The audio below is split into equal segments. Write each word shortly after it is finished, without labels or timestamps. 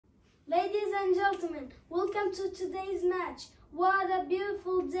Ladies and gentlemen, welcome to today's match. What a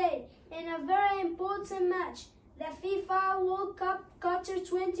beautiful day and a very important match. The FIFA World Cup Qatar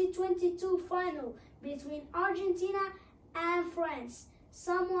 2022 final between Argentina and France.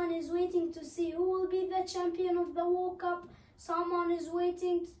 Someone is waiting to see who will be the champion of the World Cup. Someone is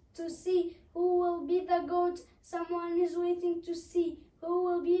waiting to see who will be the GOAT. Someone is waiting to see who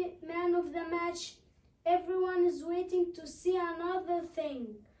will be man of the match. Everyone is waiting to see another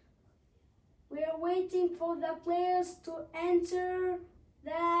thing. We are waiting for the players to enter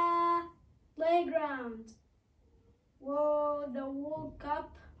the playground. Whoa, the World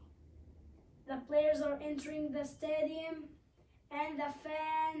Cup. The players are entering the stadium and the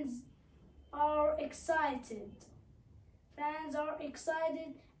fans are excited. Fans are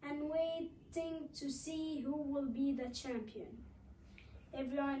excited and waiting to see who will be the champion.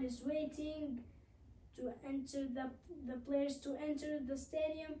 Everyone is waiting to enter the players to enter the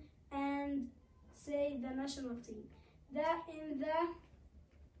stadium and say the national team. In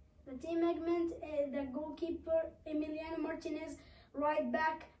the team segment, the goalkeeper Emiliano Martinez, right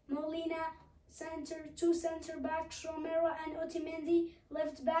back Molina, two center backs Romero and Otamendi,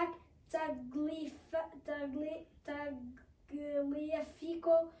 left back Tagliafico,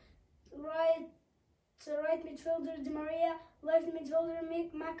 right midfielder Di Maria, left midfielder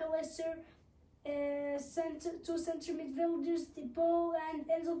McAllister, two center midfielders DePaul and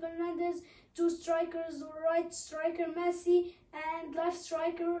Enzo Fernandez, two strikers, right striker Messi and left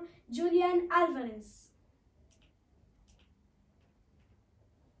striker Julian Alvarez.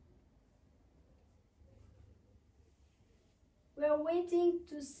 We are waiting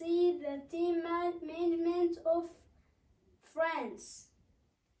to see the team management of France.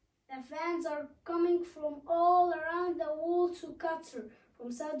 The fans are coming from all around the world to Qatar,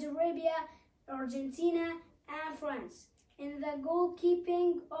 from Saudi Arabia, Argentina and France. In the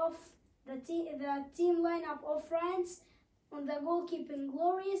goalkeeping of the team lineup of France, on the goalkeeping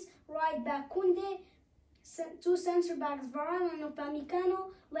glories, right back Koundé, two center backs Varane and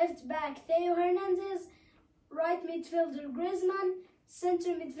Upamecano, left back Theo Hernandez, right midfielder Griezmann,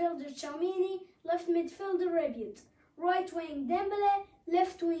 center midfielder Tchouaméni, left midfielder Rabiot, right wing Dembélé,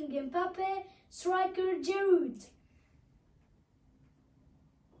 left wing Mbappé, striker Giroud.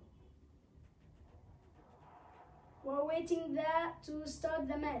 We're waiting to start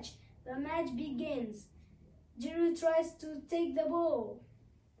the match. The match begins. Giroud tries to take the ball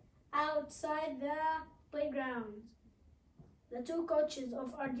outside the playground. The two coaches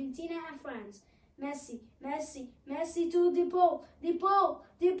of Argentina and France, Messi to DePaul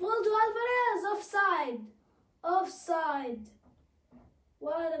to Alvarez, offside.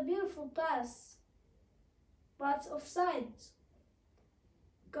 What a beautiful pass, but offside.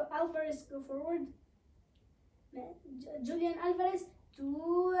 Alvarez go forward. Julian Alvarez to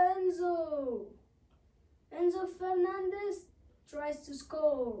Enzo Fernandez tries to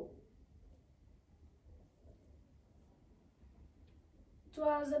score. It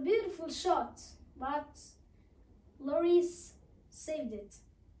was a beautiful shot, but Lloris saved it.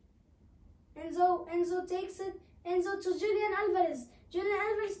 Enzo takes it. Enzo to Julian Alvarez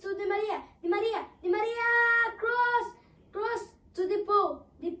to Di Maria, cross to DePaul.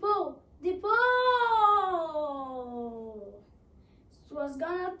 It was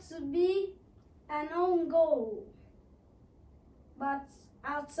gonna to be an own goal, but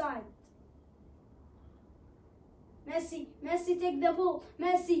outside. Messi take the ball.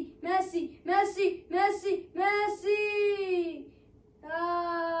 Messi.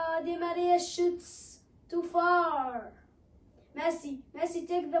 Di Maria shoots too far. Messi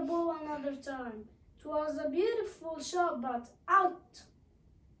take the ball another time. It was a beautiful shot, but out.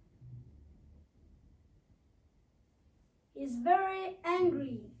 He's very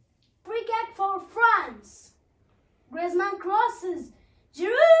angry. Free kick for France. Griezmann crosses.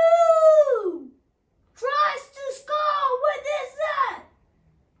 Giroud tries to score with his head,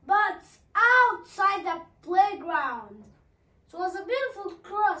 but outside the playground. It was a beautiful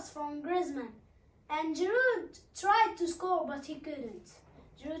cross from Griezmann, and Giroud tried to score, but he couldn't.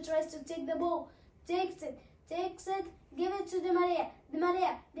 Giroud tries to take the ball, takes it, give it to Di Maria and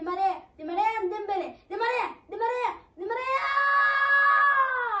Dembélé.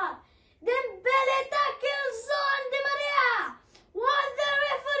 Dembélé tackles on Di Maria. What the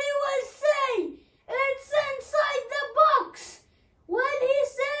referee will say? It's inside the box. Will he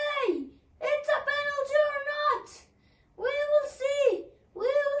say it's a penalty or not? We will see.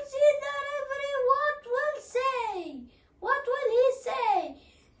 The referee what will say. What will he say?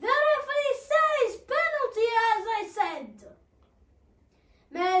 The referee says penalty, as I said.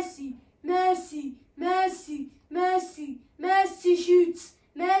 Messi.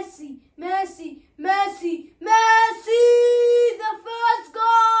 Messi, Messi, Messi, Messi! The first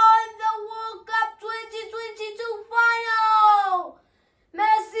goal in the World Cup 2022 final!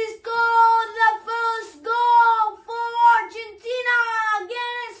 Messi scored the first goal for Argentina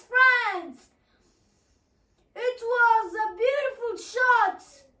against France. It was a beautiful shot.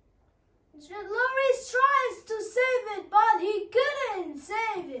 Lloris tries to save it, but he couldn't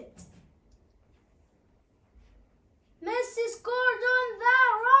save it. Messi scored on the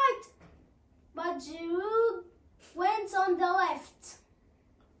right, but Giroud went on the left.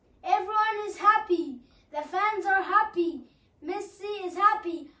 Everyone is happy. The fans are happy. Messi is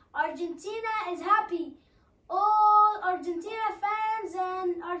happy. Argentina is happy. All Argentina fans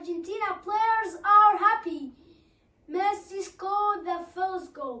and Argentina players are happy. Messi scored the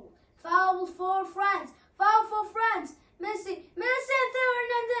first goal. Foul for France. Foul for France. Messi and Theo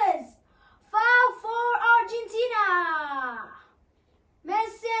Hernandez. Foul for Argentina.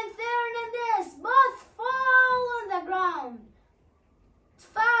 Messi and Theo Hernandez both fall on the ground.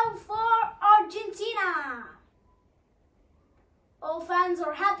 Foul for Argentina. All fans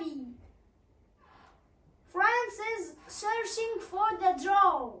are happy. France is searching for the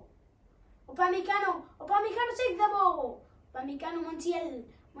draw. Upamecano take the ball. Upamecano, Montiel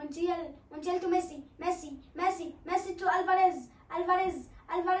to Messi to Alvarez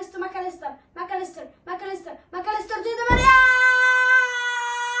to McAllister to Di Maria.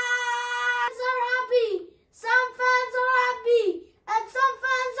 Fans are happy. Some fans are happy, and some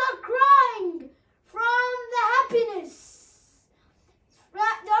fans are crying from the happiness.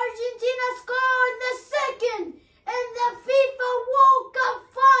 Argentina scored the second in the FIFA World Cup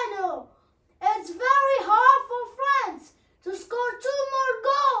final. It's very hard for France to score 2 more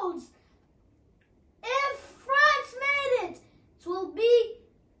goals. If France made it, it will be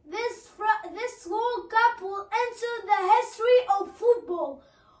this World Cup will enter the history of football.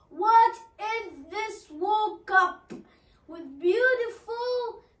 What is this World Cup? With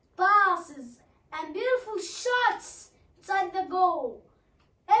beautiful passes and beautiful shots inside the goal.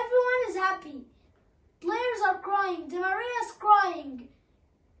 Everyone is happy. Players are crying. Di Maria is crying.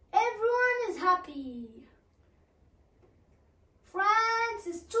 Everyone is happy. France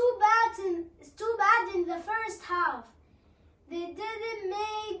is too bad in the first half. They didn't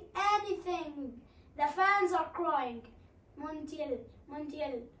make anything. The fans are crying. Montiel.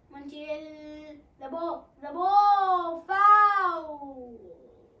 The ball, foul.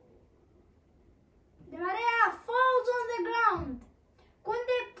 Di Maria falls on the ground.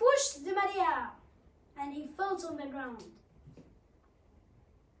 Koundé pushed Di Maria and he falls on the ground.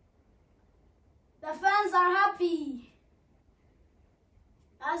 The fans are happy.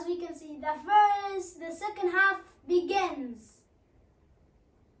 As we can see, the second half begins.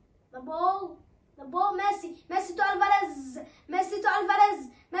 The ball, Messi to Alvarez, Messi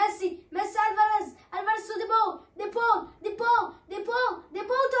Alvarez to De Paul to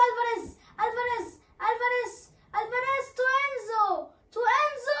Alvarez to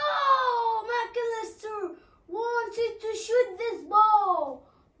Enzo, McAllister wanted to shoot this ball,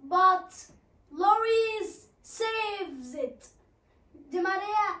 but Lloris saves it. Di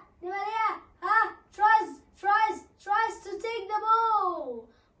Maria tries to take the ball.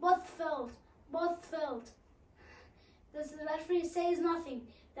 Both failed. The referee says nothing.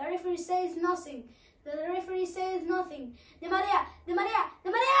 Di Maria!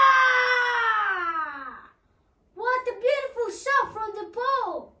 What a beautiful shot from De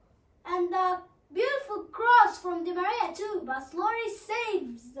Paul! And a beautiful cross from Di Maria too, but Lloris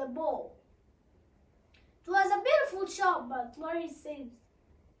saves the ball. It was a beautiful shot, but Lloris saves.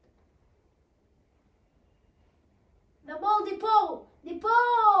 The ball, De Paul!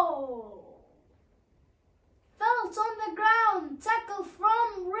 Felt on the ground, tackle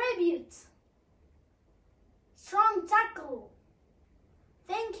from Rabiot. Strong tackle.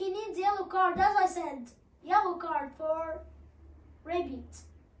 Think he needs yellow card, as I said. Yellow card for Rabiot.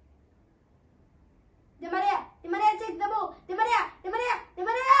 Di Maria take the ball. Di Maria! It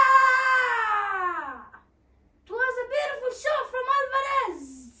was a beautiful shot from Alvarez.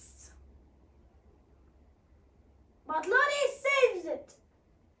 But Lloris saves it.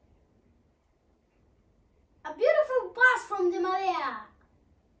 A beautiful pass from Di Maria.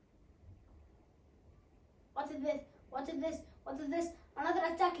 What is this? Another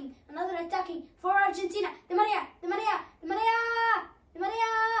attacking for Argentina. Di Maria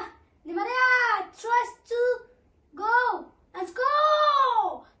tries to go and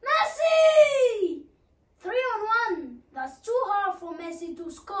score. Messi! 3-on-1. That's too hard for Messi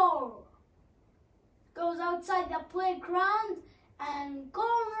to score. Goes outside the playground and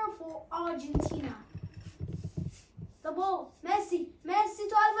corner for Argentina. The ball. Messi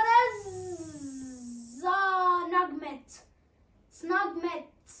to Alvarez. Snugmet.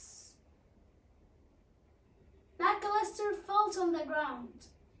 McAllister fell on the ground,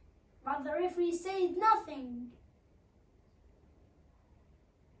 but the referee said nothing.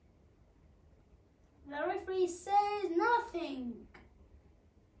 The referee says nothing.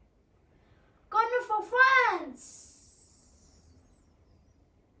 Corner for France.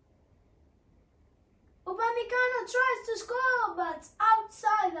 Upamecano tries to score, but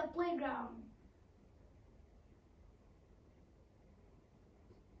outside the playground.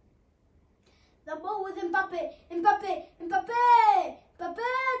 The ball with Mbappe. Mbappe, take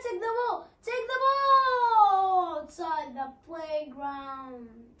the ball. Outside the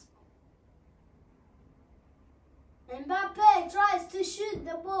playground. Mbappe tries to shoot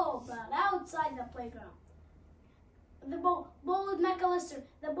the ball, but outside the playground. The ball with McAllister.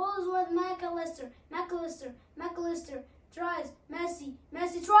 The ball is with McAllister. McAllister tries. Messi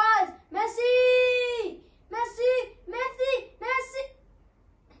tries. Messi.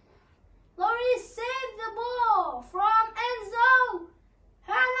 Lloris saved the ball from Enzo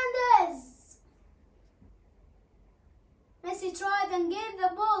Hernandez. Messi tried and gave the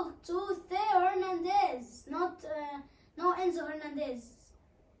ball to Theo Hernandez, not Enzo Hernandez.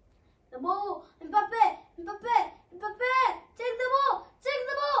 The ball, Mbappe, take the ball.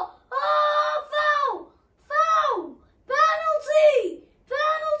 Oh, foul, penalty.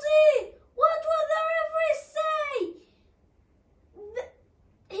 What will the referee say?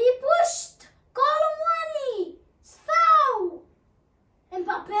 He pushed Colomwani. It's foul.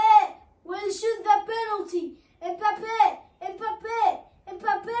 Mbappe will shoot the penalty. Mbappe.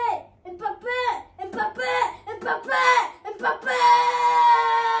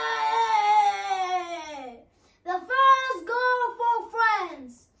 The first goal for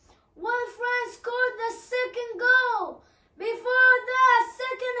France. Will France score the second goal before the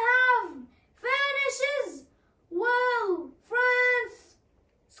second half finishes? Will France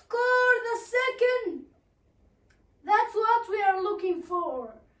score the second? That's what we are looking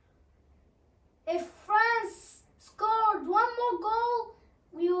for. If France scored one more goal,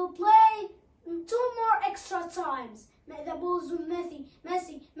 we will play 2 more extra times. The ball's with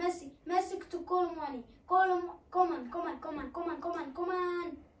Messi to Colomwani. Come on.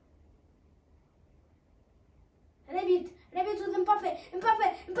 Rabbit with Mbappe.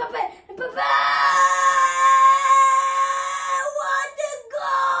 What a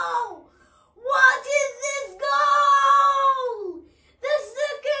goal! What is this goal? The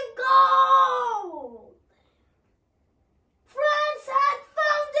second goal! France had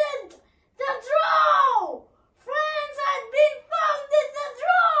founded the draw! France had been founded the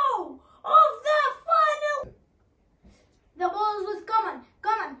draw of the final! The ball is with Coman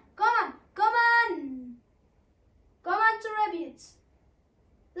to Rabiot.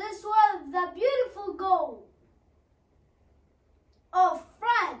 This was the beautiful goal of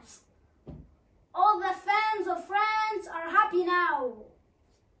France. All the fans of France are happy now.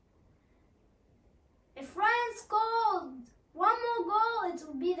 If France scored one more goal, it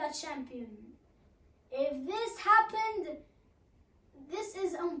will be the champion. If this happened, this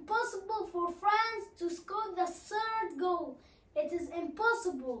is impossible for France to score the third goal. It is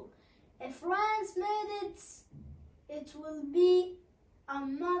impossible. If France made it, it will be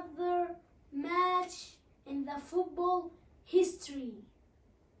another match in the football history.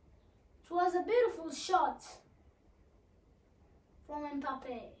 It was a beautiful shot from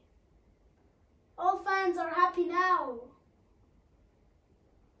Mbappe. All fans are happy now.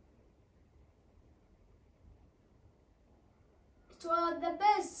 It was the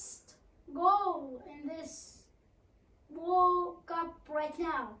best goal in this World Cup right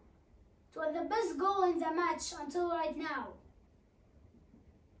now. It was the best goal in the match until right now.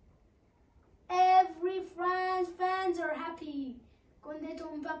 Every France fans are happy. Condé to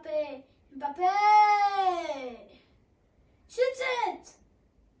Mbappe. Shoots it.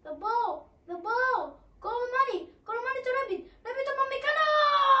 The ball. Colomwani to Rabiot to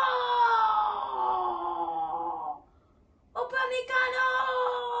Upamecano.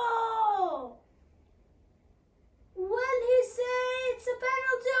 Will he say it's a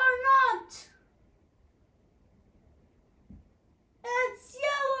penalty or not? It's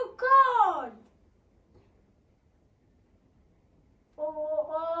yellow card.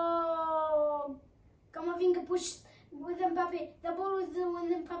 Oh. Camavinga pushed with Mbappe. The ball with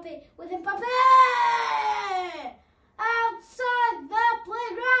Mbappe. Outside the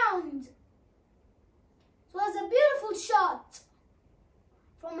playground. It was a beautiful shot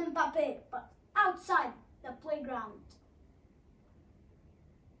from Mbappe, but outside the playground.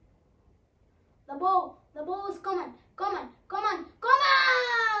 The ball is Coman Come on, come on, come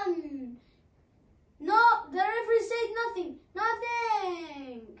on! No, the referee said nothing,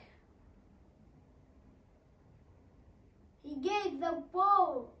 nothing. He gave the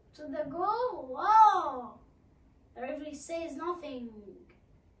ball to the goal. Wow! The referee says nothing.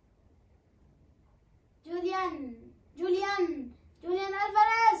 Julian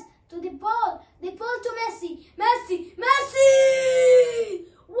Alvarez to the ball to Messi, Messi!